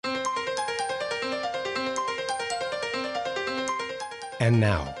And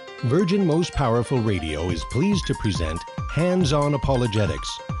now, Virgin Most Powerful Radio is pleased to present Hands-On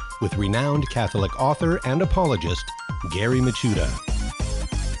Apologetics with renowned Catholic author and apologist, Gary Michuta.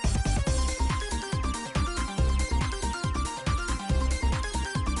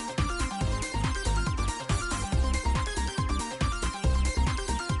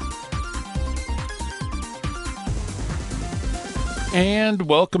 And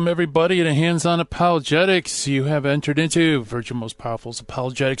welcome, everybody, to Hands-On Apologetics. You have entered into Virgin Most Powerful's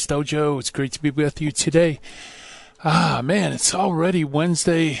Apologetics Dojo. It's great to be with you today. Man, it's already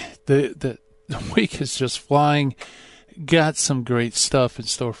Wednesday. The week is just flying. Got some great stuff in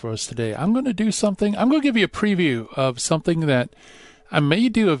store for us today. I'm going to do something. I'm going to give you a preview of something that I may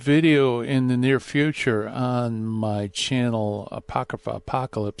do a video in the near future on my channel, Apocrypha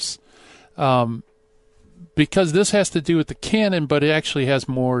Apocalypse. Because this has to do with the canon, but it actually has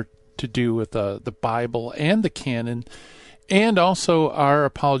more to do with the Bible and the canon, and also our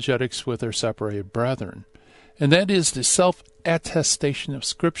apologetics with our separated brethren. And that is the self-attestation of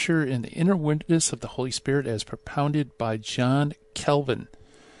Scripture and the inner witness of the Holy Spirit as propounded by John Calvin.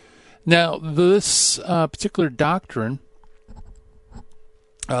 Now, this particular doctrine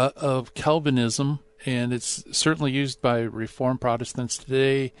of Calvinism, and it's certainly used by Reformed Protestants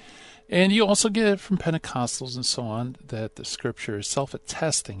today, and you also get it from Pentecostals and so on, that the Scripture is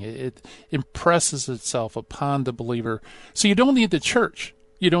self-attesting. It impresses itself upon the believer. So you don't need the church.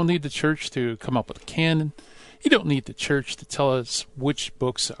 You don't need the church to come up with a canon. You don't need the church to tell us which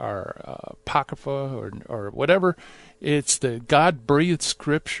books are Apocrypha or whatever. It's the God-breathed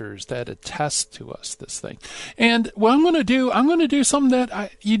Scriptures that attest to us this thing. And what I'm going to do something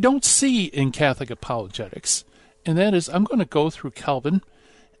that you don't see in Catholic apologetics, and that is I'm going to go through Calvin.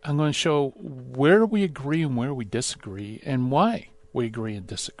 I'm going to show where we agree and where we disagree and why we agree and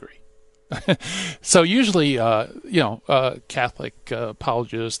disagree. So usually, Catholic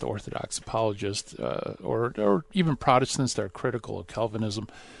apologists, Orthodox apologists, or even Protestants that are critical of Calvinism,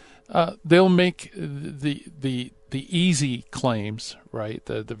 they'll make the easy claims, right?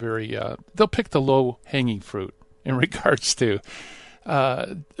 They'll pick the low-hanging fruit in regards to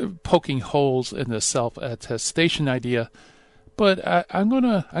poking holes in the self-attestation idea. But I'm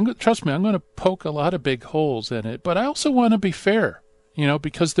gonna trust me. I'm gonna poke a lot of big holes in it. But I also want to be fair,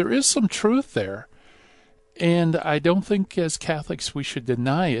 because there is some truth there, and I don't think as Catholics we should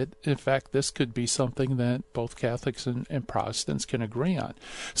deny it. In fact, this could be something that both Catholics and Protestants can agree on.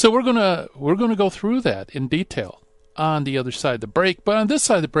 So we're gonna go through that in detail on the other side of the break. But on this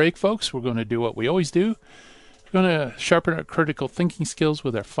side of the break, folks, we're going to do what we always do. We're going to sharpen our critical thinking skills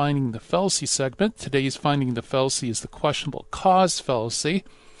with our Finding the Fallacy segment. Today's Finding the Fallacy is the questionable cause fallacy.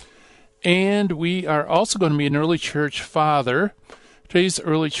 And we are also going to be an early church father. Today's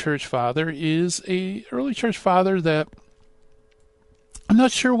early church father is a early church father that I'm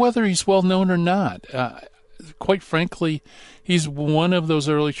not sure whether he's well known or not. Quite frankly, he's one of those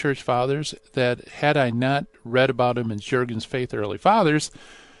early church fathers that, had I not read about him in Jurgen's Faith Early Fathers,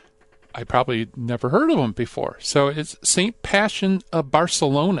 I probably never heard of him before. So it's St. Pacian of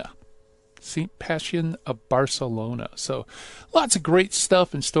Barcelona. St. Pacian of Barcelona. So lots of great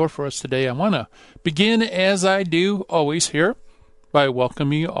stuff in store for us today. I want to begin, as I do always here, by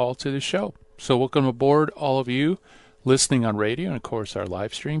welcoming you all to the show. So welcome aboard, all of you listening on radio, and of course our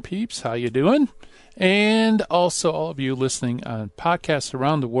live stream peeps. How you doing? And also all of you listening on podcasts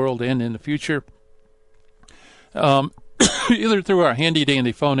around the world and in the future. Either through our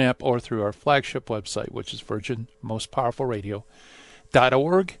handy-dandy phone app or through our flagship website, which is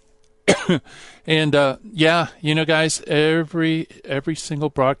virginmostpowerfulradio.org. And, guys, every single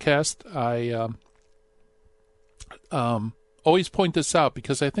broadcast, I always point this out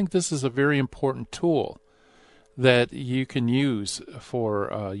because I think this is a very important tool that you can use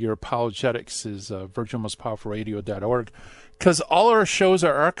for your apologetics, is virginmostpowerfulradio.org. Because all our shows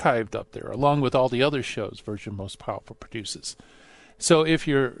are archived up there, along with all the other shows Virgin Most Powerful produces. So if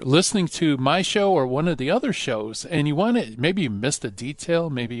you're listening to my show or one of the other shows, and you want to, maybe you missed a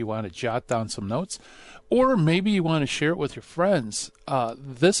detail, maybe you want to jot down some notes, or maybe you want to share it with your friends,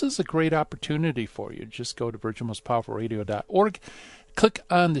 this is a great opportunity for you. Just go to virginmostpowerfulradio.org, click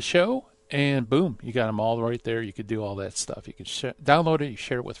on the show, and boom, you got them all right there. You could do all that stuff. You could download it, you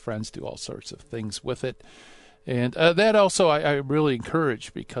share it with friends, do all sorts of things with it. And that also I really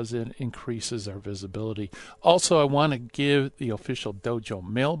encourage because it increases our visibility. Also, I want to give the official Dojo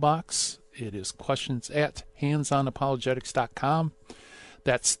mailbox. It is questions@handsonapologetics.com.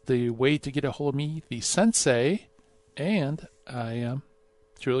 That's the way to get a hold of me, the sensei, and I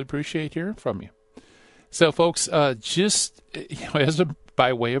truly appreciate hearing from you. So, folks, just as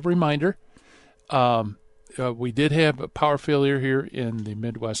by way of reminder, We did have a power failure here in the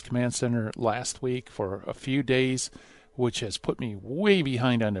Midwest Command Center last week for a few days, which has put me way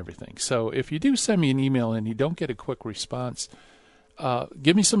behind on everything. So if you do send me an email and you don't get a quick response,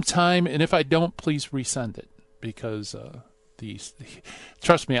 give me some time, and if I don't, please resend it, because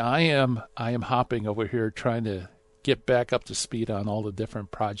trust me, I am hopping over here trying to get back up to speed on all the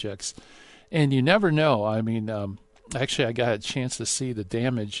different projects, and you never know. I mean, actually, I got a chance to see the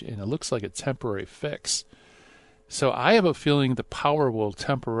damage, and it looks like a temporary fix. So I have a feeling the power will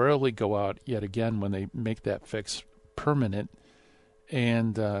temporarily go out yet again when they make that fix permanent,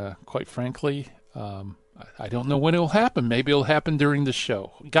 and quite frankly, I don't know when it will happen. Maybe it'll happen during the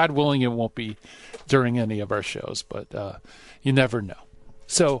show. God willing, it won't be during any of our shows, but you never know.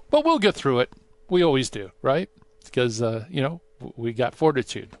 So, but we'll get through it. We always do, right? Because, we got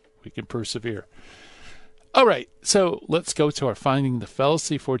fortitude. We can persevere. All right, so let's go to our Finding the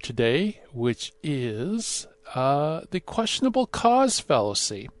Fallacy for today, which is the questionable cause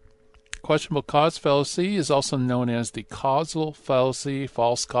fallacy. Questionable cause fallacy is also known as the causal fallacy,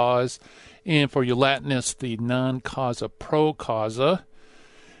 false cause, and for you Latinists, the non causa pro causa.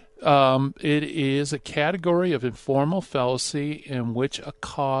 It is a category of informal fallacy in which a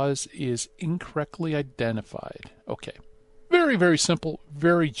cause is incorrectly identified. Okay, very, very simple,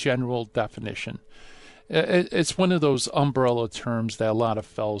 very general definition. It's one of those umbrella terms that a lot of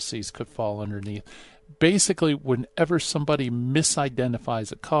fallacies could fall underneath. Basically, whenever somebody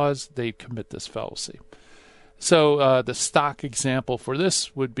misidentifies a cause, they commit this fallacy. So the stock example for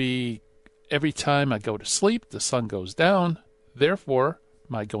this would be, every time I go to sleep, the sun goes down. Therefore,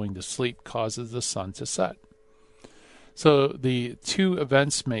 my going to sleep causes the sun to set. So the two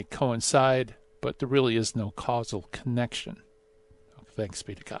events may coincide, but there really is no causal connection. Thanks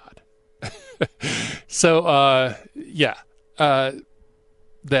be to God. So,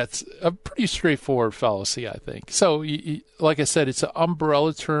 that's a pretty straightforward fallacy, I think. So, like I said, it's an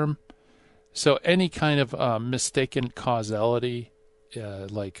umbrella term. So any kind of mistaken causality,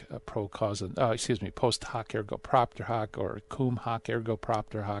 like a post hoc ergo propter hoc, or cum hoc ergo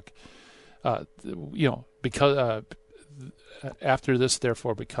propter hoc, because after this,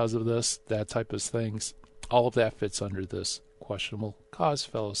 therefore because of this, that type of things, all of that fits under this questionable cause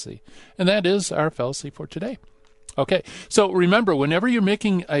fallacy. And that is our fallacy for today. Okay, so remember, whenever you're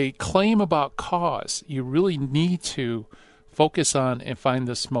making a claim about cause, you really need to focus on and find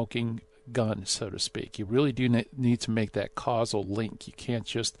the smoking gun, so to speak. You really do need to make that causal link. You can't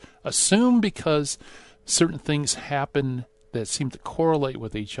just assume because certain things happen that seem to correlate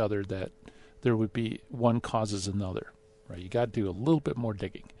with each other that there would be one causes another. Right? You got to do a little bit more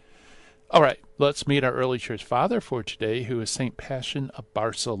digging. All right, let's meet our early church father for today, who is St. Pacian of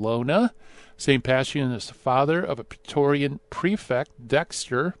Barcelona. St. Pacian is the father of a Praetorian prefect,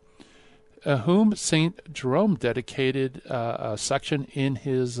 Dexter, whom St. Jerome dedicated a section in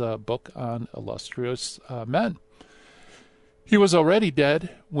his book on illustrious men. He was already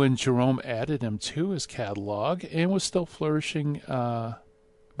dead when Jerome added him to his catalog, and was still flourishing,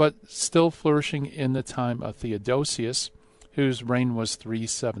 but still flourishing in the time of Theodosius, whose reign was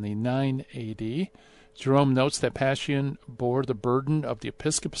 379 AD. Jerome notes that Pacian bore the burden of the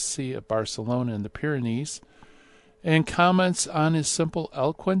episcopacy of Barcelona in the Pyrenees, and comments on his simple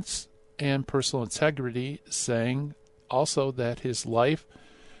eloquence and personal integrity, saying also that his life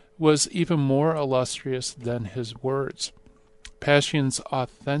was even more illustrious than his words. Pacian's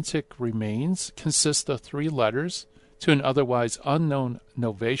authentic remains consist of 3 letters to an otherwise unknown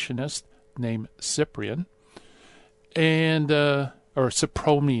Novatianist named Cyprian, or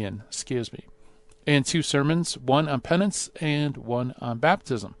Cypromian, and 2 sermons, one on penance and one on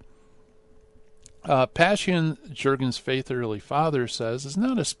baptism. Pacian, Jurgen's faith early father, says, is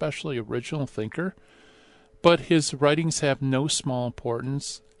not a especially original thinker, but his writings have no small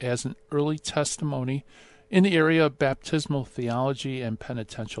importance as an early testimony in the area of baptismal theology and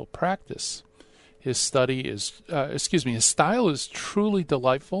penitential practice. His style is truly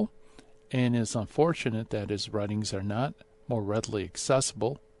delightful, and is unfortunate that his writings are not more readily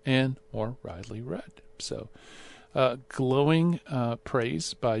accessible and more widely read. So, glowing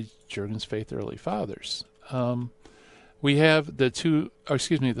praise by Jurgen's faith early fathers. We have the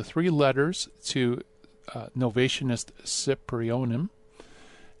 3 letters to Novatianist Cyprianum,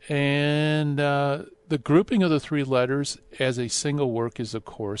 and the grouping of the 3 letters as a single work is, of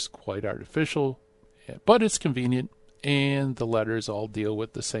course, quite artificial, but it's convenient. And the letters all deal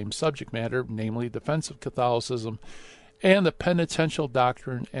with the same subject matter, namely defense of Catholicism and the penitential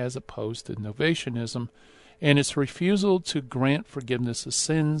doctrine as opposed to Novatianism, and its refusal to grant forgiveness of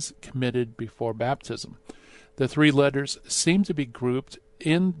sins committed before baptism. The 3 letters seem to be grouped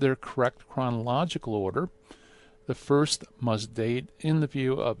in their correct chronological order. The first must date in the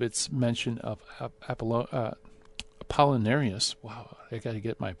view of its mention of Apollinarius. Wow, I got to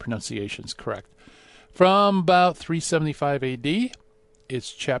get my pronunciations correct. From about 375 A.D.,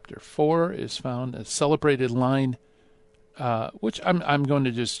 its chapter 4 is found a celebrated line, which I'm going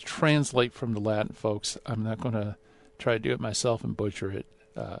to just translate from the Latin, folks. I'm not going to try to do it myself and butcher it.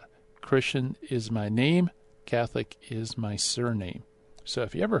 Christian is my name, Catholic is my surname. So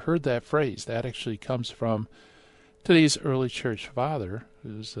if you ever heard that phrase, that actually comes from today's early church father,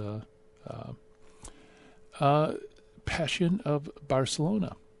 who's Pacian of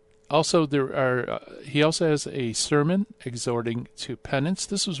Barcelona. Also, he also has a sermon exhorting to penance.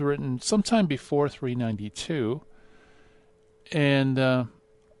 This was written sometime before 392, and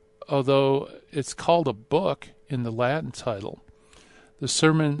although it's called a book in the Latin title, the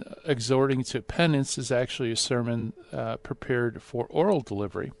sermon exhorting to penance is actually a sermon prepared for oral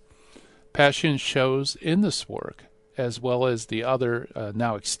delivery. Pacian shows in this work, as well as the other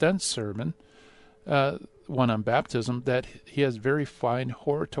now extant sermon, one on baptism, that he has very fine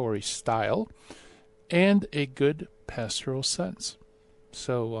oratory style and a good pastoral sense.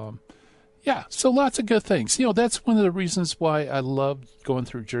 So, so lots of good things. That's one of the reasons why I love going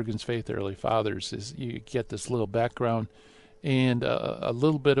through Jurgen's Faith Early Fathers, is you get this little background and a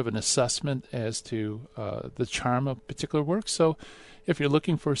little bit of an assessment as to the charm of particular works. So if you're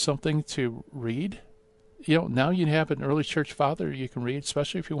looking for something to read, now you have an early church father you can read,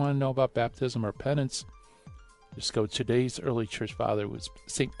 especially if you want to know about baptism or penance. Just go to today's early church father, was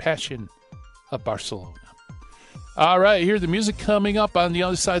St. Pacian of Barcelona. All right, here's the music coming up on the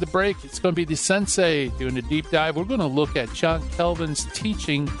other side of the break. It's going to be the Sensei doing a deep dive. We're going to look at John Calvin's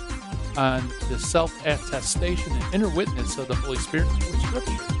teaching on the self-attestation and inner witness of the Holy Spirit through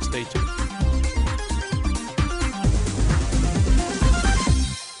Scripture. Stay tuned.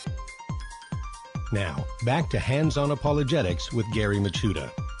 Now, back to Hands-On Apologetics with Gary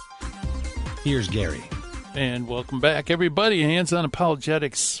Machuda. Here's Gary. And welcome back, everybody. Hands-On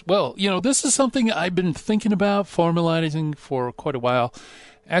Apologetics. Well, this is something I've been thinking about formalizing for quite a while.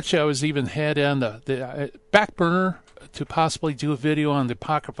 Actually, I was even had on the back burner to possibly do a video on the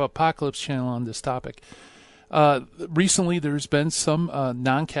Apocrypha Apocalypse channel on this topic. Recently, there's been some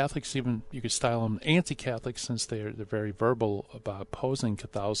non-Catholics, even you could style them anti-Catholics, since they're very verbal about opposing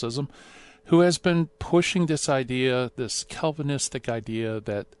Catholicism, who has been pushing this idea, this Calvinistic idea,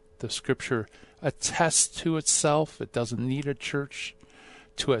 that the Scripture attests to itself. It doesn't need a church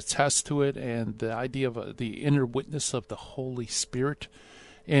to attest to it, and the idea of the inner witness of the Holy Spirit.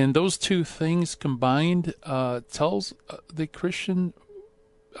 And those two things combined tells the Christian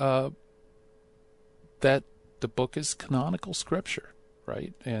that the book is canonical Scripture,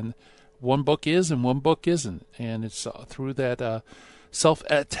 right? And one book is and one book isn't. And it's through that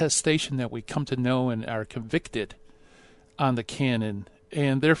self-attestation that we come to know and are convicted on the canon.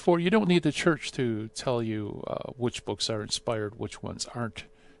 And therefore, you don't need the church to tell you which books are inspired, which ones aren't.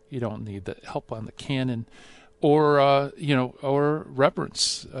 You don't need the help on the canon, or or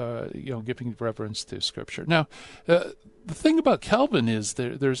reverence, giving reverence to Scripture. Now, the thing about Calvin is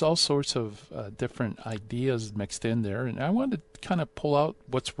there's all sorts of different ideas mixed in there, and I wanted to kind of pull out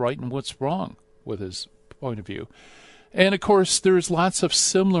what's right and what's wrong with his point of view. And of course, there's lots of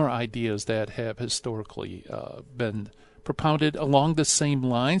similar ideas that have historically been propounded along the same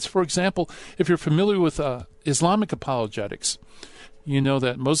lines. For example, if you're familiar with Islamic apologetics, you know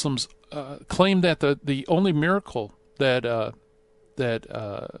that Muslims claim that the only miracle that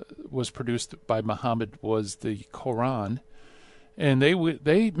was produced by Muhammad was the Quran, and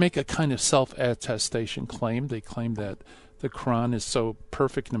they make a kind of self-attestation claim. They claim that the Quran is so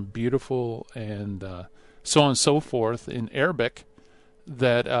perfect and beautiful, and so on and so forth in Arabic,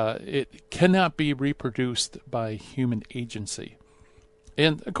 that it cannot be reproduced by human agency.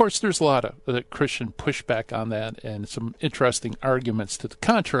 And, of course, there's a lot of Christian pushback on that and some interesting arguments to the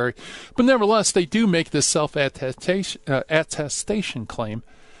contrary. But nevertheless, they do make this self-attestation claim,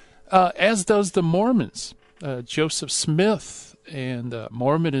 as does the Mormons. Joseph Smith and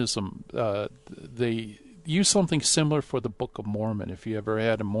Mormonism, they use something similar for the Book of Mormon. If you ever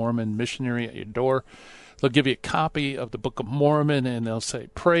had a Mormon missionary at your door, they'll give you a copy of the Book of Mormon, and they'll say,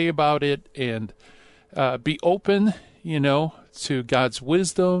 pray about it and be open, to God's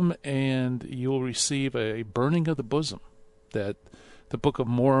wisdom, and you'll receive a burning of the bosom that the Book of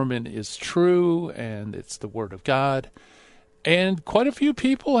Mormon is true and it's the Word of God. And quite a few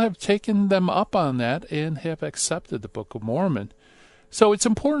people have taken them up on that and have accepted the Book of Mormon. So it's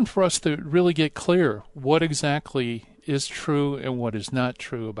important for us to really get clear what exactly is true and what is not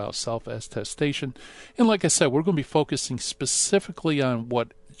true about self-attestation. And like I said, we're going to be focusing specifically on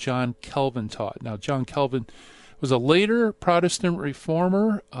what John Calvin taught. Now, John Calvin was a later Protestant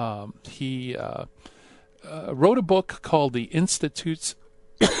reformer. He wrote a book called The Institutes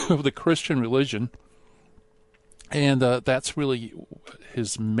of the Christian Religion, and that's really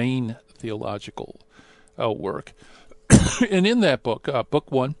his main theological work. And in that book,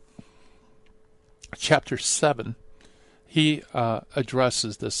 Book 1, Chapter 7, he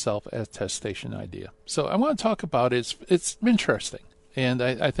addresses this self-attestation idea. So I want to talk about it. It's interesting, and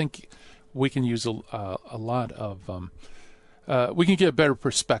I think we can use a lot of we can get a better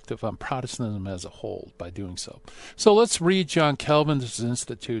perspective on Protestantism as a whole by doing so. So let's read John Calvin's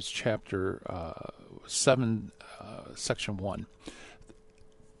Institutes, Chapter 7, Section 1.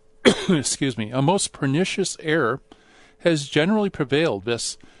 Excuse me. A most pernicious error has generally prevailed,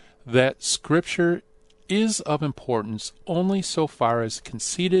 this, that Scripture is of importance only so far as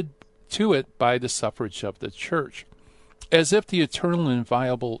conceded to it by the suffrage of the Church, as if the eternal and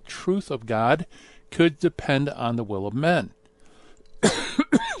inviolable truth of God could depend on the will of men.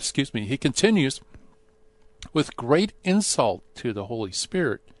 Excuse me. He continues, with great insult to the Holy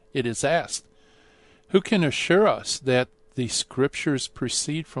Spirit, it is asked, who can assure us that the Scriptures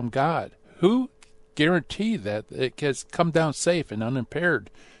proceed from God? Who guarantee that it has come down safe and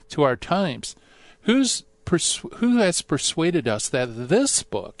unimpaired to our times? Who has persuaded us that this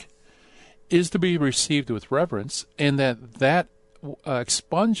book is to be received with reverence, and that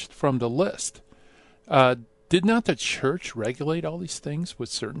expunged from the list? Did not the Church regulate all these things with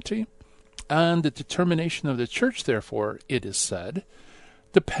certainty? On the determination of the Church, therefore, it is said,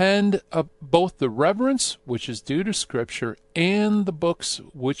 depend both the reverence which is due to Scripture and the books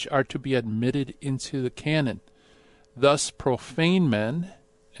which are to be admitted into the canon. Thus profane men,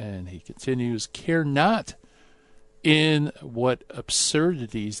 and he continues, care not in what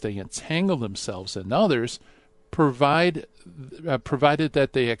absurdities they entangle themselves and others, provided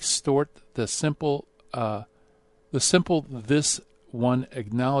that they extort the simple this one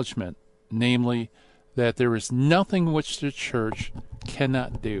acknowledgement, namely, that there is nothing which the Church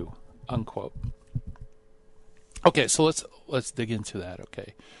cannot do, unquote. Okay, so let's dig into that.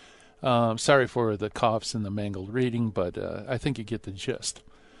 Okay, sorry for the coughs and the mangled reading, but I think you get the gist.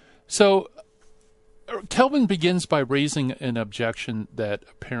 So Calvin begins by raising an objection that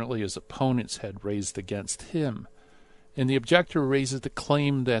apparently his opponents had raised against him. And the objector raises the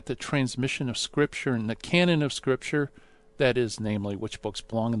claim that the transmission of Scripture and the canon of Scripture, that is, namely, which books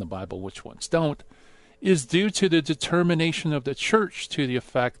belong in the Bible, which ones don't, is due to the determination of the Church to the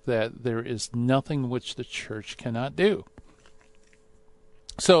effect that there is nothing which the Church cannot do.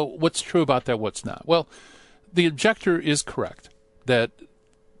 So what's true about that, what's not? Well, the objector is correct that,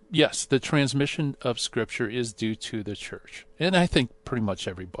 yes, the transmission of Scripture is due to the Church. And I think pretty much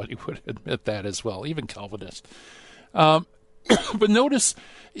everybody would admit that as well, even Calvinists. But notice,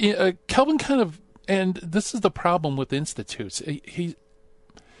 Calvin kind of, and this is the problem with institutes, he's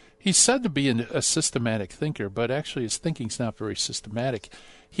said to be a systematic thinker, but actually his thinking's not very systematic.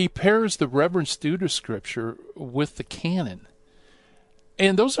 He pairs the reverence due to Scripture with the canon.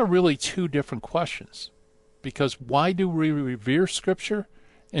 And those are really two different questions. Because why do we revere Scripture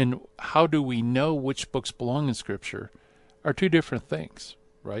and how do we know which books belong in Scripture are two different things,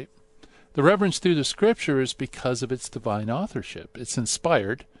 right? The reverence due to Scripture is because of its divine authorship. It's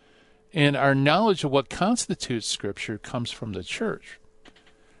inspired, and our knowledge of what constitutes Scripture comes from the Church.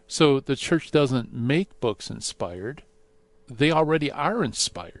 So the Church doesn't make books inspired. They already are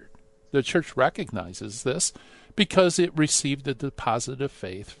inspired. The Church recognizes this because it received the deposit of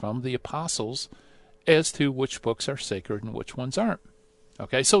faith from the apostles as to which books are sacred and which ones aren't.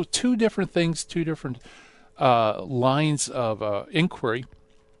 Okay, so two different things, two different lines of inquiry.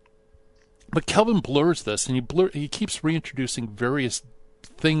 But Calvin blurs this, and he keeps reintroducing various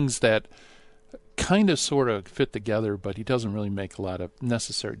things that kind of sort of fit together, but he doesn't really make a lot of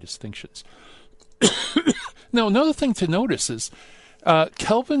necessary distinctions. Now, another thing to notice is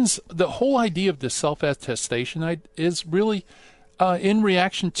the whole idea of the self-attestation is really in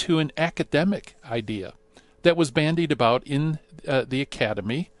reaction to an academic idea that was bandied about in the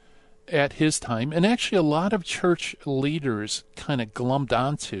academy at his time, and actually a lot of church leaders kind of glommed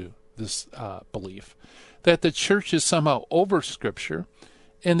onto this belief that the Church is somehow over Scripture,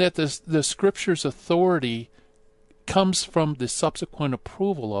 and that the Scripture's authority comes from the subsequent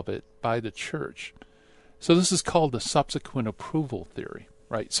approval of it by the Church. So this is called the subsequent approval theory,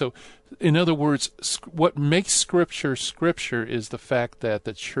 right? So in other words, what makes Scripture Scripture is the fact that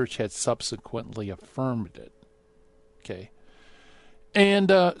the Church had subsequently affirmed it, okay?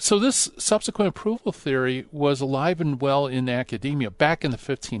 And so this subsequent approval theory was alive and well in academia back in the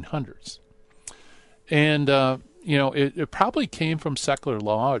 1500s. And, it probably came from secular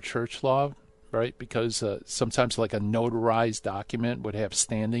law or church law, right? Because sometimes like a notarized document would have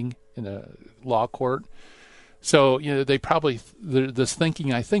standing in a law court. So, they probably, this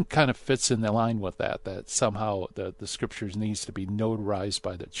thinking, I think, kind of fits in the line with that somehow the scriptures needs to be notarized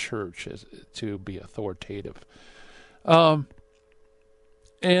by the church to be authoritative. And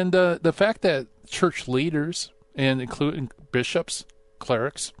the fact that church leaders, and including bishops,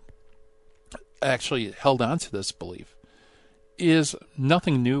 clerics, actually held on to this belief is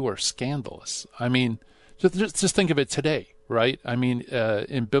nothing new or scandalous. I mean, just think of it today, right? I mean,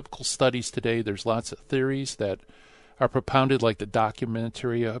 in biblical studies today, there's lots of theories that are propounded, like the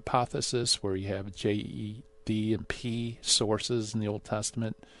documentary hypothesis, where you have J, E, D, and P sources in the Old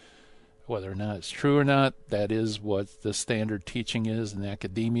Testament. Whether or not it's true or not, that is what the standard teaching is in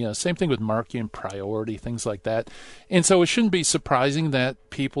academia. Same thing with Markian priority, things like that. And so it shouldn't be surprising that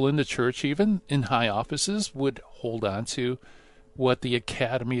people in the church, even in high offices, would hold on to what the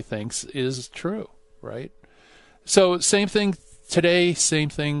academy thinks is true, right? So same thing today, same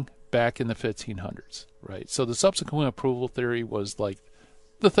thing back in the 1500s, right? So the subsequent approval theory was like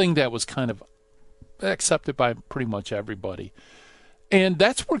the thing that was kind of accepted by pretty much everybody. And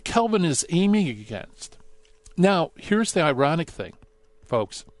that's where Calvin is aiming against. Now, here's the ironic thing,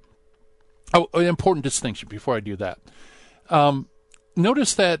 folks. Oh, an important distinction before I do that.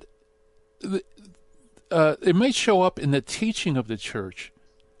 Notice that it may show up in the teaching of the church,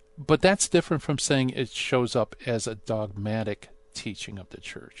 but that's different from saying it shows up as a dogmatic teaching of the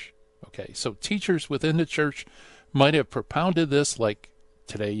church. Okay, so teachers within the church might have propounded this, like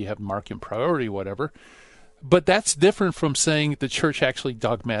today you have Markian priority, whatever. But that's different from saying the church actually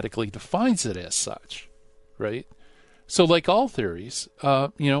dogmatically defines it as such, right? So like all theories,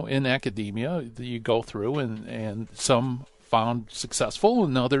 in academia, you go through and some found successful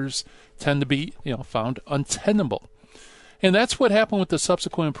and others tend to be, found untenable. And that's what happened with the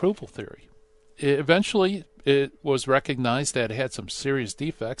subsequent approval theory. Eventually, it was recognized that it had some serious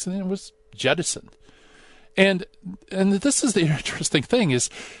defects and it was jettisoned. And this is the interesting thing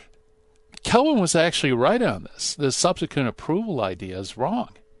is, Calvin was actually right on this. The subsequent approval idea is wrong.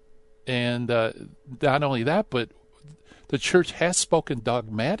 And not only that, but the church has spoken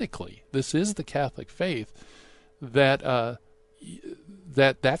dogmatically. This is the Catholic faith, that's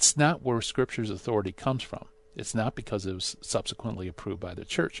not where Scripture's authority comes from. It's not because it was subsequently approved by the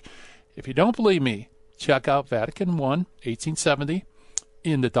church. If you don't believe me, check out Vatican I, 1870,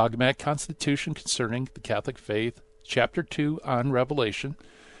 in the Dogmatic Constitution Concerning the Catholic Faith, Chapter 2 on Revelation.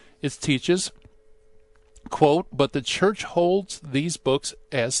 It teaches, quote, "But the church holds these books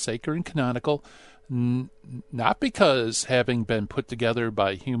as sacred and canonical, not because, having been put together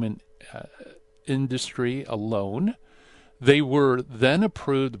by human industry alone, they were then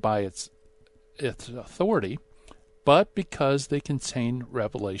approved by its authority, but because they contain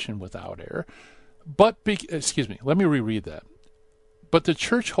revelation without error." Let me reread that. "But the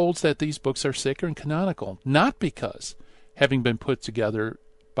church holds that these books are sacred and canonical, not because, having been put together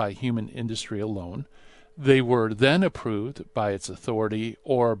by human industry alone, they were then approved by its authority,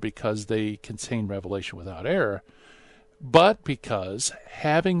 or because they contain revelation without error, but because,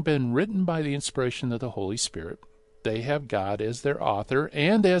 having been written by the inspiration of the Holy Spirit, they have God as their author,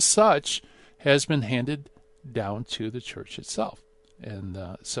 and as such has been handed down to the church itself." And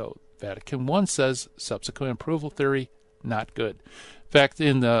so Vatican I says subsequent approval theory, not good. In fact,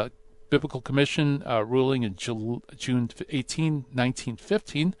 in the Biblical Commission ruling in June 18,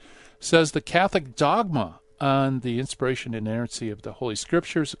 1915, says the Catholic dogma on the inspiration and inerrancy of the Holy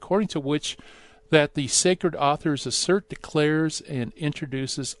Scriptures, according to which that the sacred authors assert, declares, and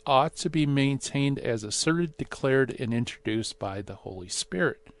introduces ought to be maintained as asserted, declared, and introduced by the Holy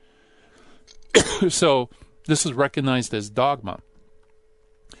Spirit. So this is recognized as dogma.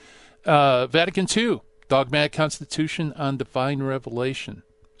 Vatican II, Dogmatic Constitution on Divine Revelation,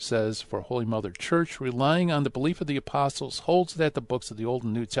 says, "For Holy Mother Church, relying on the belief of the apostles, holds that the books of the Old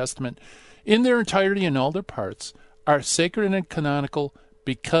and New Testament, in their entirety and all their parts, are sacred and canonical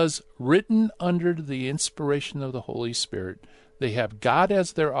because written under the inspiration of the Holy Spirit. They have God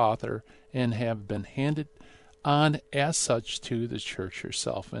as their author and have been handed on as such to the Church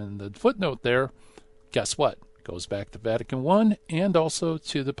herself." And the footnote there, guess what? Goes back to Vatican I and also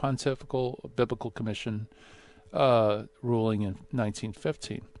to the Pontifical Biblical Commission ruling in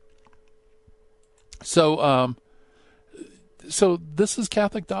 1915. So this is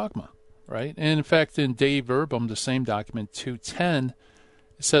Catholic dogma, right? And in fact, in Dei Verbum, the same document, 210,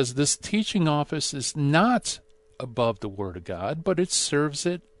 it says this teaching office is not above the Word of God, but it serves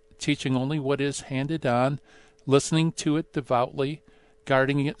it, teaching only what is handed on, listening to it devoutly,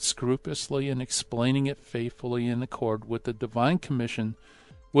 guarding it scrupulously, and explaining it faithfully in accord with the divine commission.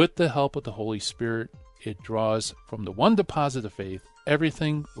 With the help of the Holy Spirit, it draws from the one deposit of faith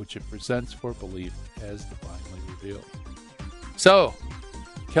everything which it presents for belief as divinely revealed. So,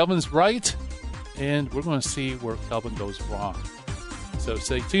 Calvin's right, and we're going to see where Calvin goes wrong. So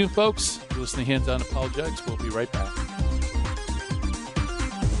stay tuned, folks. You're listening to Hands On Apologetics. We'll be right back.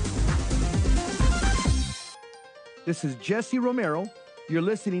 This is Jesse Romero. You're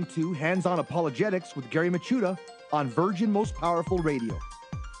listening to Hands On Apologetics with Gary Machuda on Virgin Most Powerful Radio.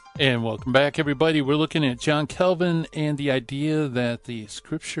 And welcome back, everybody. We're looking at John Calvin and the idea that the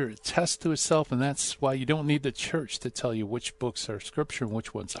Scripture attests to itself, and that's why you don't need the church to tell you which books are Scripture and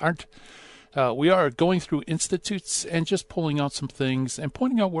which ones aren't. We are going through institutes and just pulling out some things and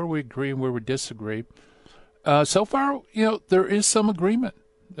pointing out where we agree and where we disagree. So far, there is some agreement.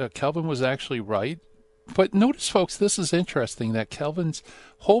 Calvin was actually right. But notice, folks, this is interesting, that Calvin's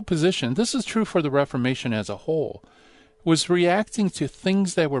whole position, this is true for the Reformation as a whole, was reacting to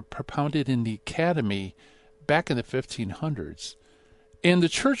things that were propounded in the academy back in the 1500s. And the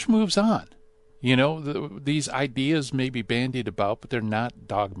church moves on. These ideas may be bandied about, but they're not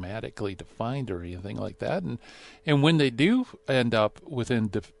dogmatically defined or anything like that. And when they do end up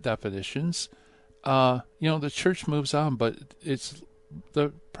within definitions, the church moves on, but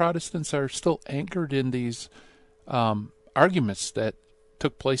the Protestants are still anchored in these arguments that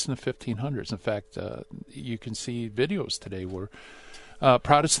took place in the 1500s. In fact, you can see videos today where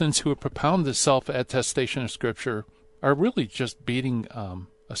Protestants who propound the self-attestation of Scripture are really just beating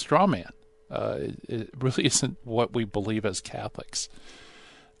a straw man. It really isn't what we believe as Catholics.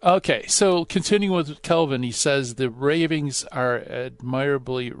 Okay, so continuing with Calvin, he says the ravings are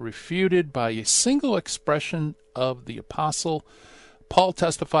admirably refuted by a single expression of the apostle. Paul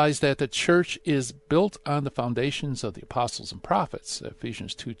testifies that the church is built on the foundations of the apostles and prophets,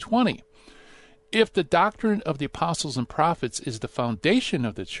 Ephesians 2:20. If the doctrine of the apostles and prophets is the foundation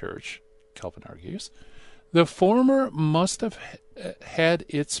of the church, Calvin argues, the former must have had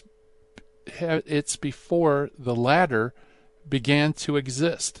its before the latter began to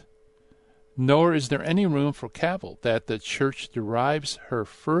exist. Nor is there any room for cavil that the church derives her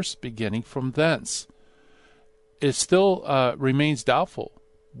first beginning from thence. It still remains doubtful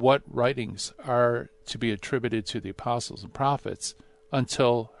what writings are to be attributed to the apostles and prophets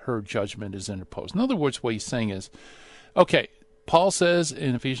until her judgment is interposed. In other words, what he's saying is, okay, Paul says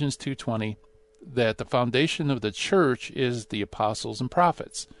in Ephesians 2:20 that the foundation of the church is the apostles and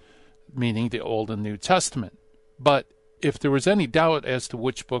prophets, meaning the Old and New Testament. But if there was any doubt as to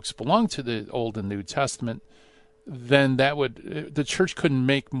which books belong to the Old and New Testament, then the church couldn't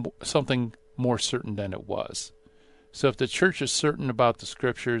make something more certain than it was. So if the church is certain about the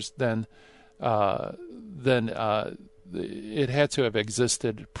Scriptures, then it had to have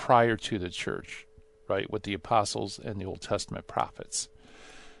existed prior to the church, right, with the apostles and the Old Testament prophets.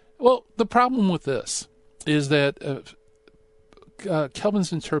 Well, the problem with this is that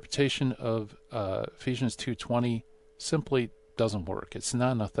Calvin's interpretation of Ephesians 2:20 simply doesn't work. It's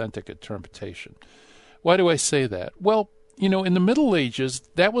not an authentic interpretation. Why do I say that? Well, in the Middle Ages,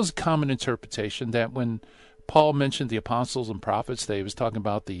 that was a common interpretation, that when Paul mentioned the apostles and prophets, he was talking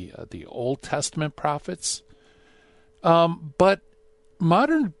about the Old Testament prophets. But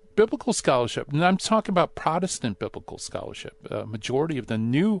modern biblical scholarship, and I'm talking about Protestant biblical scholarship, majority of the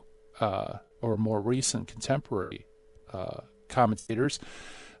new or more recent contemporary commentators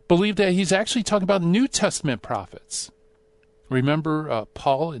believe that he's actually talking about New Testament prophets. Remember,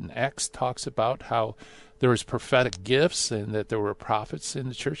 Paul in Acts talks about how there was prophetic gifts and that there were prophets in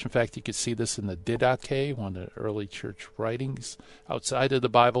the church. In fact, you could see this in the Didache, one of the early church writings outside of the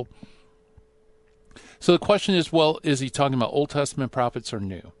Bible. So the question is, well, is he talking about Old Testament prophets or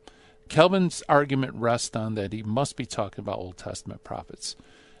New? Calvin's argument rests on that he must be talking about Old Testament prophets.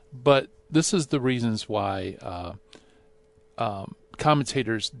 But this is the reasons why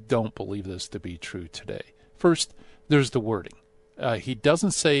commentators don't believe this to be true today. First, there's the wording. He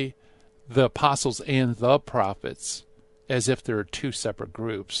doesn't say the apostles and the prophets as if there are two separate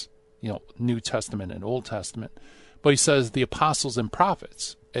groups, New Testament and Old Testament. But he says the apostles and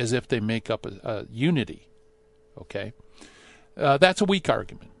prophets as if they make up a unity. Okay? That's a weak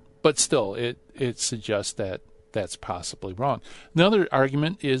argument, but still it suggests that that's possibly wrong. Another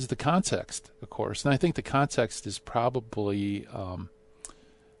argument is the context, of course, and I think the context is probably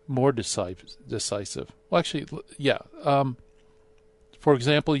more decisive. Well, actually, yeah. For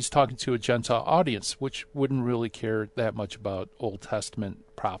example, he's talking to a Gentile audience, which wouldn't really care that much about Old Testament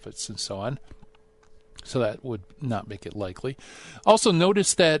prophets and so on. So that would not make it likely. Also,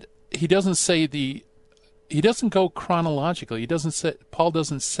 notice that he doesn't go chronologically. Paul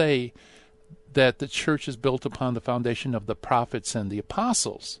doesn't say that the church is built upon the foundation of the prophets and the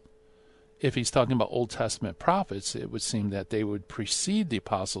apostles. If he's talking about Old Testament prophets, it would seem that they would precede the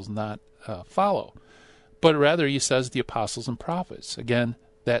apostles, not follow. But rather, he says the apostles and prophets. Again,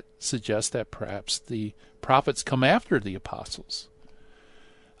 that suggests that perhaps the prophets come after the apostles.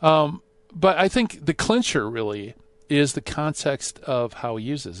 But I think the clincher really is the context of how he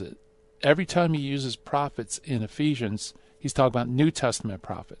uses it. Every time he uses prophets in Ephesians, he's talking about New Testament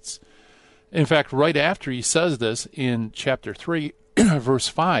prophets. In fact, right after he says this in chapter 3, verse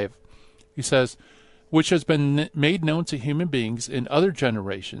 5, he says, which has been made known to human beings in other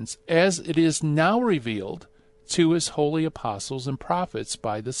generations, as it is now revealed to his holy apostles and prophets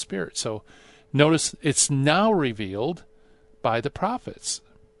by the Spirit. So notice it's now revealed by the prophets.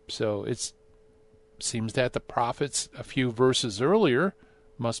 So it seems that the prophets a few verses earlier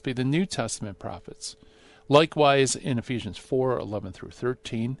must be the New Testament prophets. Likewise, in Ephesians 4:11 through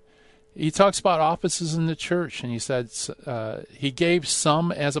 13, he talks about offices in the church, and he said he gave some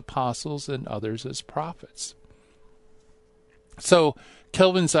as apostles and others as prophets. So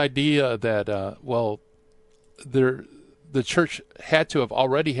Calvin's idea that, the church had to have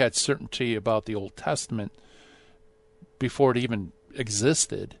already had certainty about the Old Testament before it even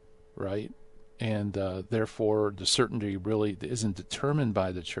existed, right? And therefore the certainty really isn't determined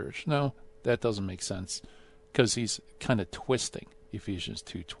by the church. No, that doesn't make sense, because he's kind of twisting Ephesians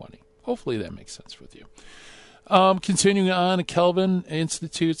 2:20. Hopefully that makes sense with you. Continuing on, Calvin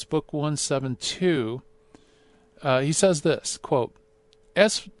Institutes, Book 172, he says this, quote,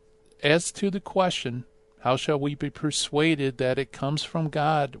 As to the question, how shall we be persuaded that it comes from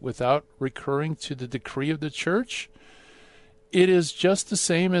God without recurring to the decree of the church? It is just the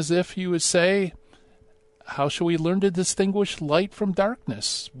same as if you would say, how shall we learn to distinguish light from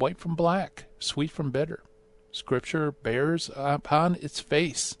darkness, white from black, sweet from bitter? Scripture bears upon its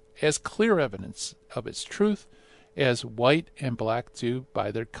face as clear evidence of its truth as white and black do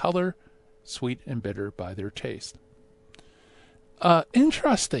by their color, sweet and bitter by their taste.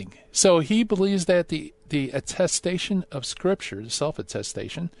 Interesting. So he believes that the attestation of Scripture, the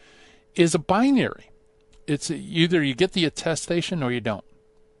self-attestation, is a binary. It's either you get the attestation or you don't.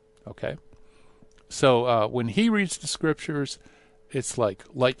 Okay? So when he reads the Scriptures, it's like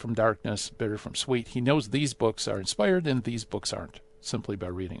light from darkness, bitter from sweet. He knows these books are inspired and these books aren't, simply by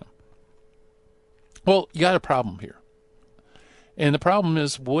reading them. Well, you got a problem here. And the problem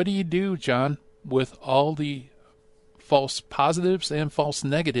is, what do you do, John, with all the false positives and false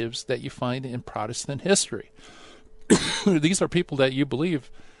negatives that you find in Protestant history? These are people that you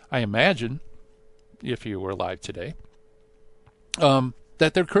believe, I imagine, if you were alive today,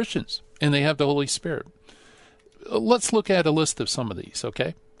 that they're Christians and they have the Holy Spirit. Let's look at a list of some of these,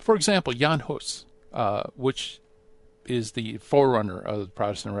 okay? For example, Jan Hus, which is the forerunner of the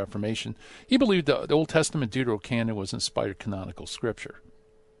Protestant Reformation. He believed the Old Testament Deuterocanon was inspired canonical Scripture.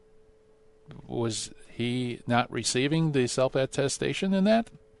 Was he not receiving the self-attestation in that?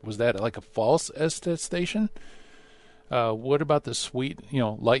 Was that like a false attestation? What about the sweet,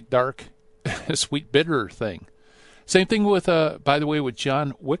 light, dark, sweet, bitter thing? Same thing with, by the way, with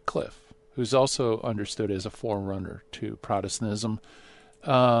John Wycliffe, who's also understood as a forerunner to Protestantism.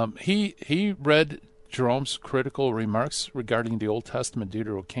 He read Jerome's critical remarks regarding the Old Testament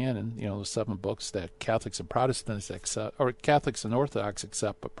Deuterocanon, the 7 books that Catholics and Protestants accept, or Catholics and Orthodox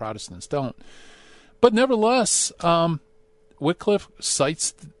accept, but Protestants don't. But nevertheless, Wycliffe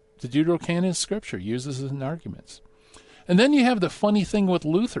cites the Deuterocanon as Scripture, uses it in arguments. And then you have the funny thing with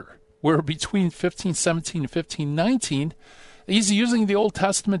Luther, where between 1517 and 1519, he's using the Old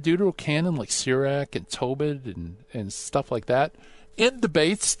Testament Deuterocanon like Sirach and Tobit and stuff like that in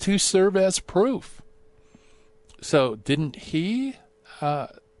debates to serve as proof. So didn't he,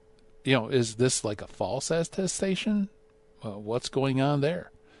 is this like a false attestation? What's going on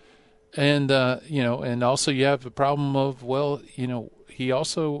there? And, and also you have the problem of, he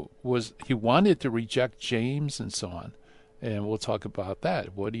wanted to reject James and so on. And we'll talk about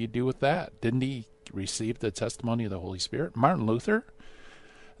that. What do you do with that? Didn't he receive the testimony of the Holy Spirit? Martin Luther.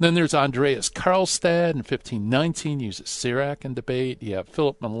 Then there's Andreas Karlstadt in 1519, uses Sirach in debate. You have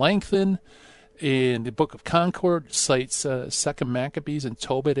Philip Melanchthon in the Book of Concord, cites 2nd Maccabees and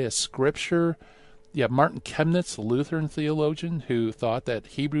Tobit as Scripture. You have Martin Chemnitz, a Lutheran theologian, who thought that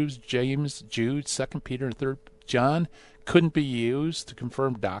Hebrews, James, Jude, 2 Peter, and 3 John couldn't be used to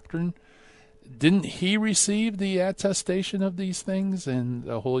confirm doctrine. Didn't he receive the attestation of these things and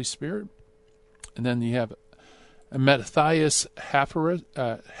the Holy Spirit? And then you have Matthias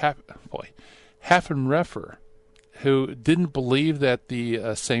Haffenreffer, who didn't believe that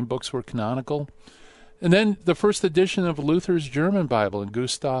the same books were canonical. And then the first edition of Luther's German Bible and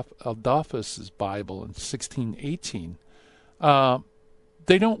Gustav Adolphus's Bible in 1618.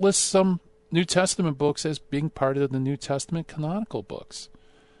 They don't list some New Testament books as being part of the New Testament canonical books.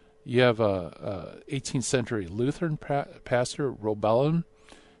 You have a 18th century Lutheran pastor, Robelin,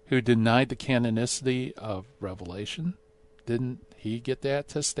 who denied the canonicity of Revelation. Didn't he get the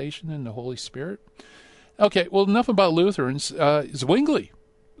attestation in the Holy Spirit? Okay, well, enough about Lutherans. Zwingli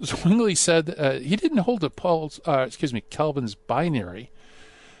said he didn't hold to Calvin's binary.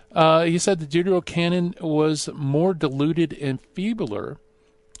 He said the Deuterocanon was more diluted and feebler,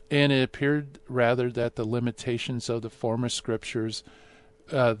 and it appeared rather that the limitations of the former scriptures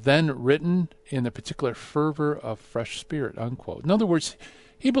then written in the particular fervor of fresh spirit, unquote. In other words,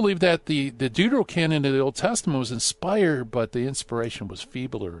 he believed that the Deuterocanon of the Old Testament was inspired, but the inspiration was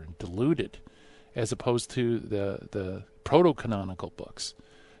feebler and diluted, as opposed to the proto-canonical books.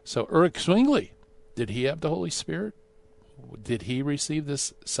 So Ulrich Zwingli, did he have the Holy Spirit? Did he receive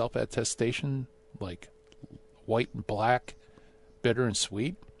this self-attestation like white and black, bitter and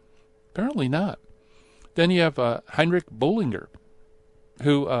sweet? Apparently not. Then you have Heinrich Bullinger,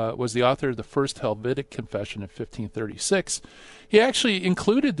 who was the author of the first Helvetic Confession in 1536. He actually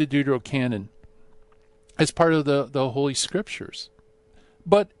included the Deuterocanon as part of the Holy Scriptures.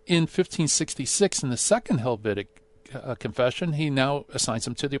 But in 1566, in the second Helvetic Confession, he now assigns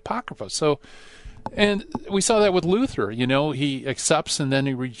them to the Apocrypha. So, and we saw that with Luther. He accepts and then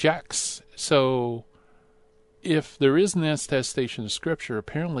he rejects. So if there is an attestation of Scripture,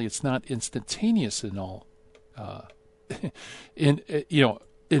 apparently it's not instantaneous in all in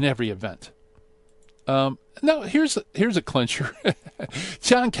every event. Now here's a clincher.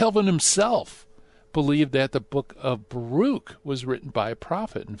 John Calvin himself believed that the book of Baruch was written by a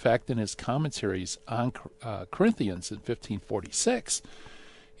prophet. In fact, in his commentaries on Corinthians in 1546,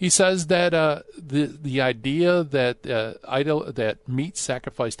 he says that the idea that that meat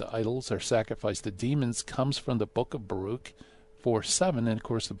sacrificed to idols or sacrificed to demons comes from the book of Baruch 4:7, and of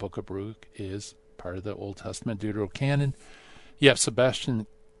course the book of Baruch is part of the Old Testament Deuterocanon. You have Sebastian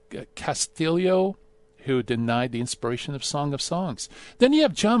Castillo, who denied the inspiration of Song of Songs. Then you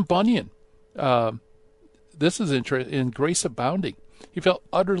have John Bunyan. This is interesting. In Grace Abounding, he felt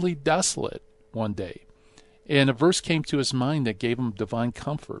utterly desolate one day, and a verse came to his mind that gave him divine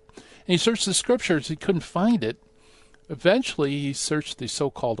comfort. And he searched the Scriptures. He couldn't find it. Eventually, he searched the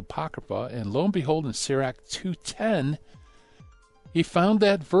so-called Apocrypha, and lo and behold, in Sirach 2:10, he found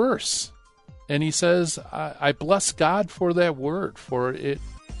that verse. And he says, I bless God for that word, for it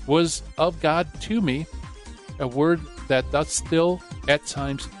was of God to me, a word that thus still at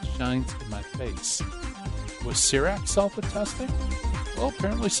times shines in my face. Was Sirach self-attesting? Well,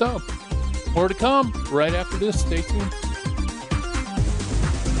 apparently so. More to come right after this. Stay tuned.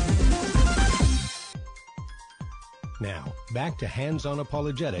 Now, back to Hands-On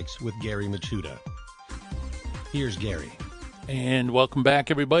Apologetics with Gary Machuda. Here's Gary. And welcome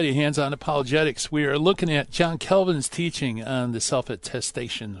back, everybody. Hands-On Apologetics. We are looking at John Calvin's teaching on the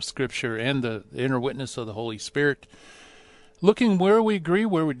self-attestation of Scripture and the inner witness of the Holy Spirit. Looking where we agree,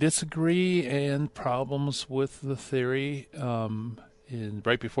 where we disagree, and problems with the theory.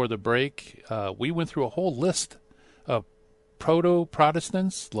 Right before the break, we went through a whole list of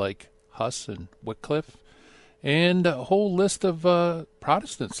proto-Protestants like Huss and Wycliffe, and a whole list of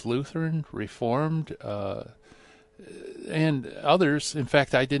Protestants, Lutheran, Reformed, and others. In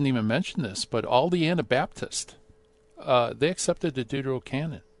fact, I didn't even mention this, but all the Anabaptists, they accepted the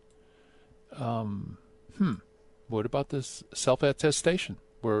Deuterocanon. What about this self-attestation?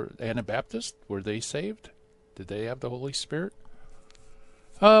 Were Anabaptists, were they saved? Did they have the Holy Spirit?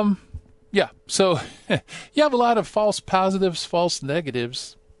 Yeah, so you have a lot of false positives, false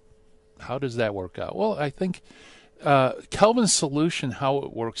negatives. How does that work out? Well, I think Calvin's solution, how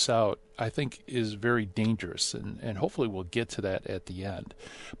it works out, I think is very dangerous, and hopefully we'll get to that at the end.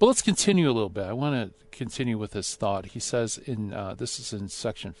 But let's continue a little bit. I want to continue with this thought. He says this is in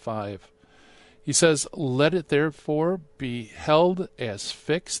section 5. He says, let it therefore be held as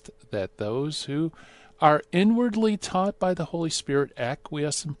fixed that those who are inwardly taught by the Holy Spirit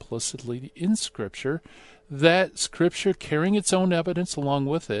acquiesce implicitly in Scripture, that Scripture, carrying its own evidence along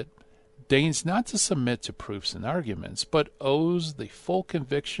with it, deigns not to submit to proofs and arguments, but owes the full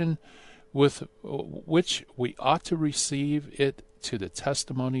conviction with which we ought to receive it to the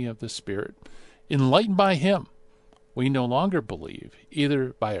testimony of the Spirit. Enlightened by Him, we no longer believe,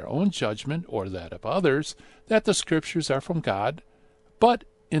 either by our own judgment or that of others, that the Scriptures are from God, but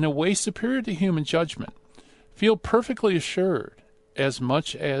in a way superior to human judgment, feel perfectly assured as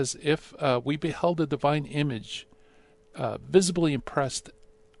much as if we beheld a divine image visibly impressed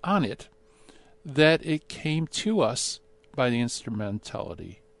on it, that it came to us by the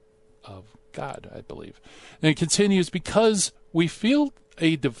instrumentality of God, I believe. And it continues, because we feel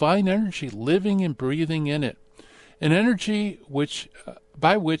a divine energy living and breathing in it, an energy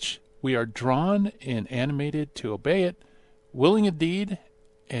by which we are drawn and animated to obey it, willing indeed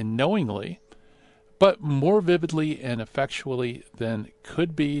and knowingly, but more vividly and effectually than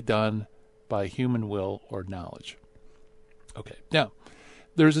could be done by human will or knowledge. Okay, now,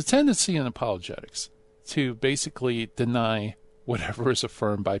 there's a tendency in apologetics to basically deny whatever is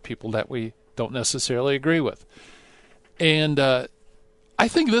affirmed by people that we don't necessarily agree with. And I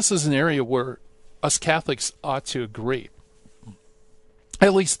think this is an area where us Catholics ought to agree,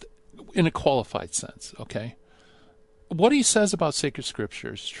 at least in a qualified sense, okay? What he says about sacred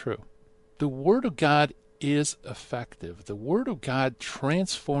scripture is true. The Word of God is effective. The Word of God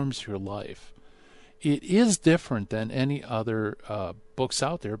transforms your life. It is different than any other books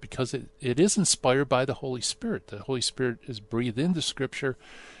out there because it is inspired by the Holy Spirit. The Holy Spirit is breathed into Scripture,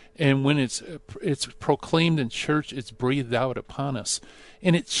 and when it's proclaimed in church, it's breathed out upon us,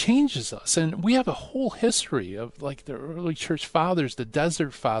 and it changes us. And we have a whole history of, like, the early church fathers, the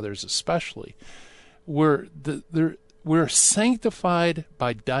desert fathers especially, where we're sanctified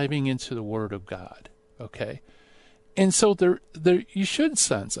by diving into the Word of God. Okay. And so there you should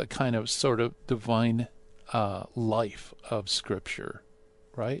sense a kind of sort of divine life of Scripture,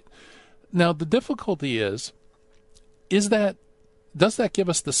 right? Now, the difficulty is that, does that give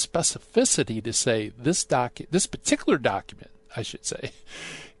us the specificity to say this particular document, I should say,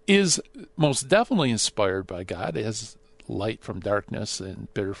 is most definitely inspired by God, as light from darkness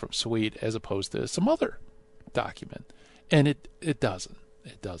and bitter from sweet, as opposed to some other document? And it doesn't.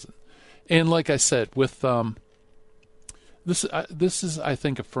 It doesn't. And like I said, with This is, I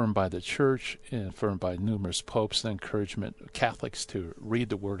think, affirmed by the Church and affirmed by numerous popes, the encouragement of Catholics to read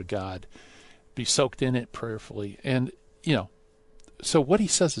the Word of God, be soaked in it prayerfully. And, so what he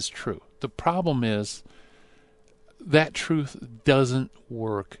says is true. The problem is that truth doesn't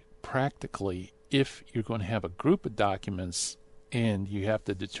work practically if you're going to have a group of documents and you have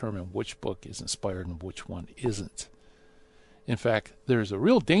to determine which book is inspired and which one isn't. In fact, there's a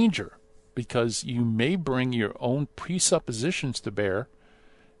real danger, because you may bring your own presuppositions to bear.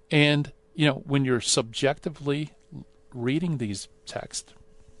 And, when you're subjectively reading these texts,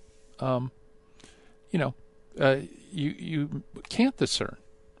 you can't discern,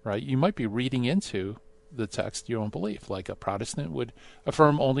 right? You might be reading into the text your own belief, like a Protestant would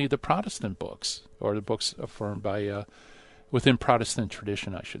affirm only the Protestant books, or the books affirmed by, within Protestant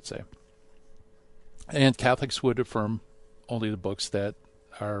tradition, I should say. And Catholics would affirm only the books that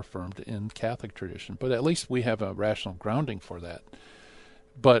are affirmed in Catholic tradition. But at least we have a rational grounding for that.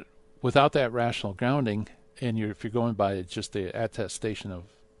 But without that rational grounding, and if you're going by just the attestation of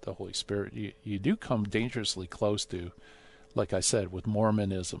the Holy Spirit, you do come dangerously close to, like I said, with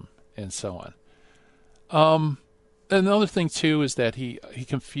Mormonism and so on. Another thing, too, is that he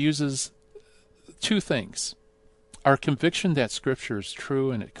confuses two things. Our conviction that Scripture is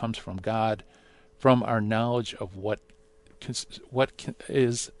true and it comes from God, from our knowledge of what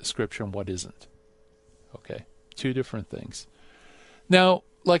is Scripture and what isn't. Okay, two different things. Now,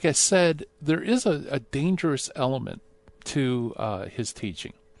 like I said, there is a dangerous element to his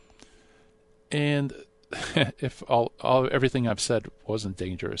teaching. And if everything I've said wasn't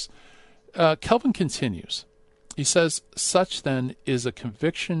dangerous, Calvin continues. He says, "Such then is a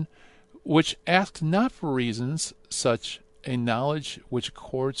conviction which asks not for reasons, such a knowledge which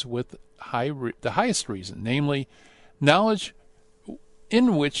accords with the highest reason, namely, knowledge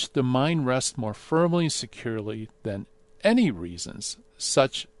in which the mind rests more firmly and securely than any reasons,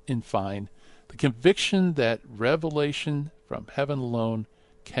 such, in fine, the conviction that revelation from heaven alone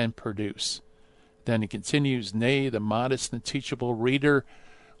can produce." Then he continues, "Nay, the modest and teachable reader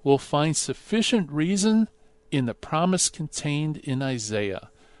will find sufficient reason in the promise contained in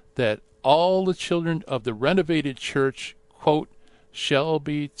Isaiah that all the children of the renovated church, quote, shall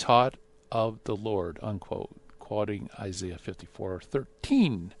be taught of the Lord," unquote, quoting Isaiah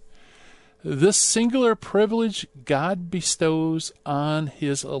 54:13. This singular privilege God bestows on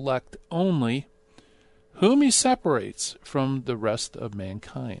his elect only, whom he separates from the rest of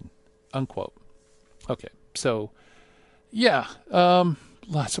mankind, unquote. Okay, so, yeah,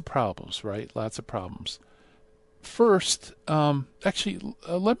 lots of problems, right? Lots of problems. First, actually,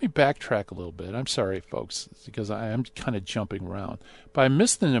 let me backtrack a little bit. I'm sorry, folks, because I am kind of jumping around. But I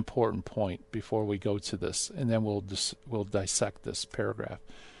missed an important point before we go to this, and then we'll dissect this paragraph.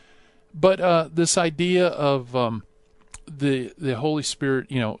 But this idea of the Holy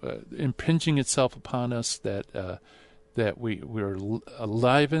Spirit, impinging itself upon us, that we're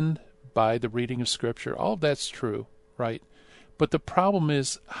enlivened by the reading of Scripture. All of that's true, right? But the problem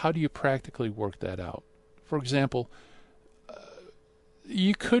is, how do you practically work that out? For example,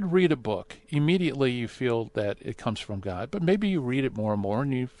 you could read a book. Immediately you feel that it comes from God, but maybe you read it more and more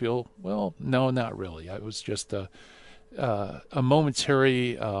and you feel, well, no, not really. I was just a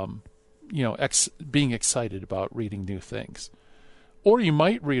momentary, being excited about reading new things. Or you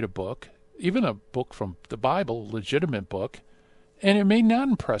might read a book, even a book from the Bible, a legitimate book, and it may not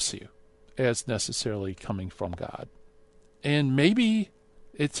impress you as necessarily coming from God. And maybe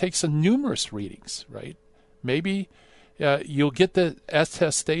it takes numerous readings, right? Maybe you'll get the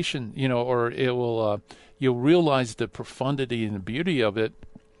attestation, or it will. You'll realize the profundity and the beauty of it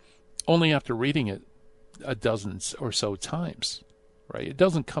only after reading it a dozen or so times, right? It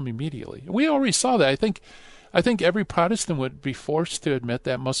doesn't come immediately. We already saw that. I think every Protestant would be forced to admit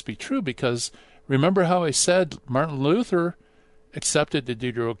that must be true, because remember how I said Martin Luther accepted the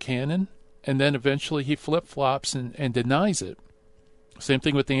Deuterocanon, and then eventually he flip-flops and denies it. Same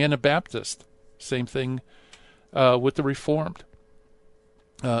thing with the Anabaptist. Same thing with the Reformed.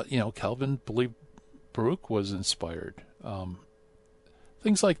 Calvin believed Baruch was inspired.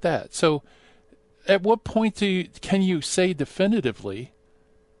 Things like that. So at what point can you say definitively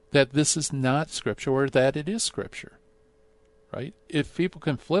that this is not Scripture or that it is Scripture? Right? If people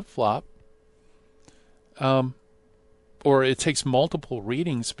can flip-flop, or it takes multiple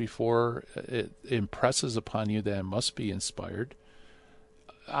readings before it impresses upon you that it must be inspired,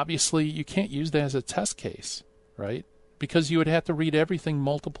 obviously you can't use that as a test case, right? Because you would have to read everything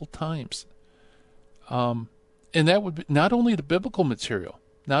multiple times. And that would be not only the biblical material,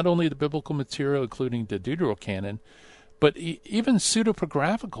 including the Deuterocanon, but even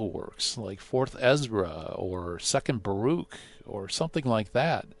pseudepigraphical works like 4th Ezra or 2nd Baruch or something like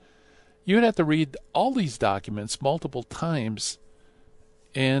that. You would have to read all these documents multiple times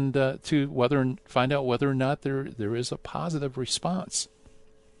and to find out whether or not there is a positive response.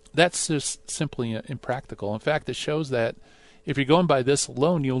 That's just simply impractical. In fact, it shows that if you're going by this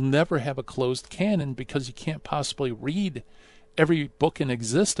alone, you'll never have a closed canon, because you can't possibly read every book in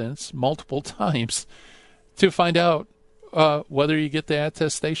existence multiple times to find out whether you get the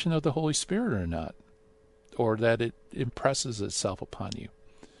attestation of the Holy Spirit or not, or that it impresses itself upon you.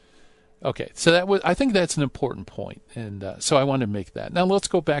 Okay, so I think that's an important point, and so I want to make that. Now let's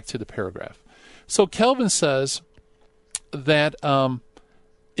go back to the paragraph. So Calvin says that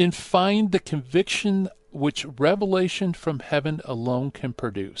find the conviction which revelation from heaven alone can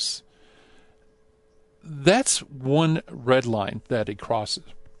produce. That's one red line that he crosses.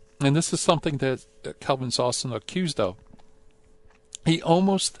 And this is something that Calvin's also accused of. He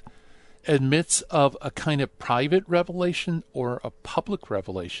almost admits of a kind of private revelation or a public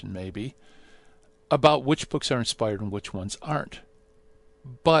revelation, maybe, about which books are inspired and which ones aren't.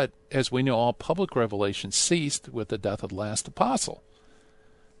 But, as we know, all public revelation ceased with the death of the last apostle.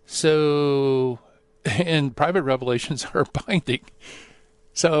 So, and private revelations are binding.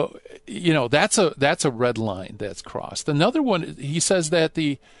 So, that's a red line that's crossed. Another one, he says that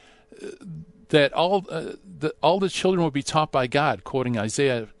all the children will be taught by God, quoting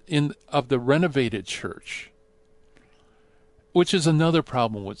Isaiah, of the renovated church, which is another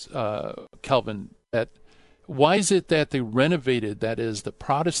problem with Calvin. That why is it that the renovated, that is the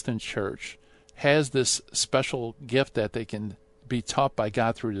Protestant church, has this special gift that they can be taught by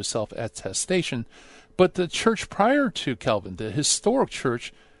God through the self-attestation, but the church prior to Calvin, the historic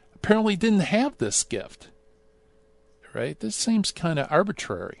church, apparently didn't have this gift, right? This seems kind of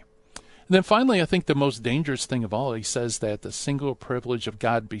arbitrary. And then finally, I think the most dangerous thing of all, he says that the single privilege of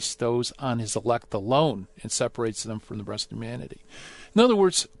God bestows on his elect alone and separates them from the rest of humanity. In other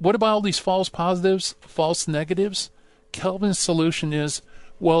words, what about all these false positives, false negatives? Calvin's solution is,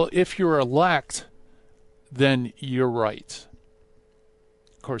 well, if you're elect, then you're right.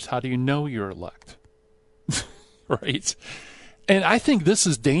 Of course, how do you know you're elect? Right? And I think this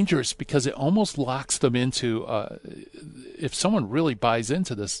is dangerous because it almost locks them into, if someone really buys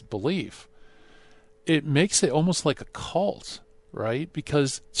into this belief, it makes it almost like a cult, right?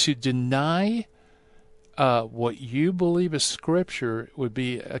 Because to deny what you believe is Scripture would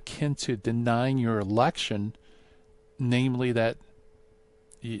be akin to denying your election, namely that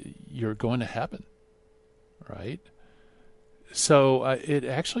you're going to heaven, right? So it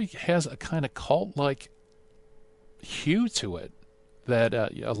actually has a kind of cult-like hue to it,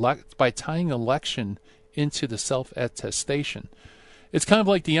 that by tying election into the self-attestation, it's kind of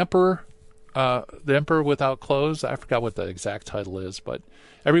like the emperor without clothes. I forgot what the exact title is, but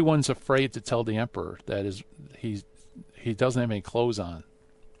everyone's afraid to tell the emperor that is he doesn't have any clothes on,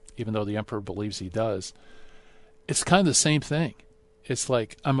 even though the emperor believes he does. It's kind of the same thing. It's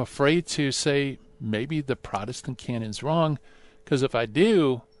like, I'm afraid to say maybe the Protestant canon's wrong, because if I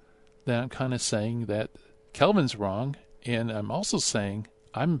do, then I'm kind of saying that Calvin's wrong, and I'm also saying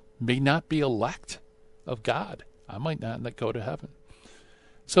I may not be elect of God. I might not go to heaven.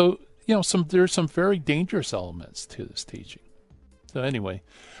 So, there's some very dangerous elements to this teaching. So anyway,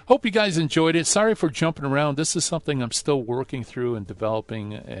 hope you guys enjoyed it. Sorry for jumping around. This is something I'm still working through and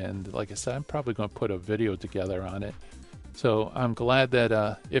developing. And like I said, I'm probably going to put a video together on it. So I'm glad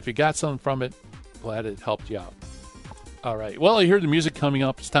that if you got something from it, glad it helped you out. All right. Well, I hear the music coming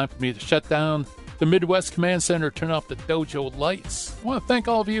up. It's time for me to shut down the Midwest Command Center, turn off the dojo lights. I want to thank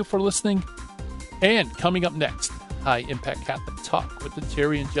all of you for listening. And coming up next, High Impact Catholic Talk with the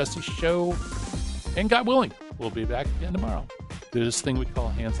Terry and Jesse Show. And God willing, we'll be back again tomorrow. Do this thing we call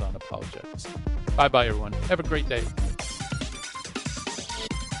hands-on apologetics. Bye-bye, everyone. Have a great day.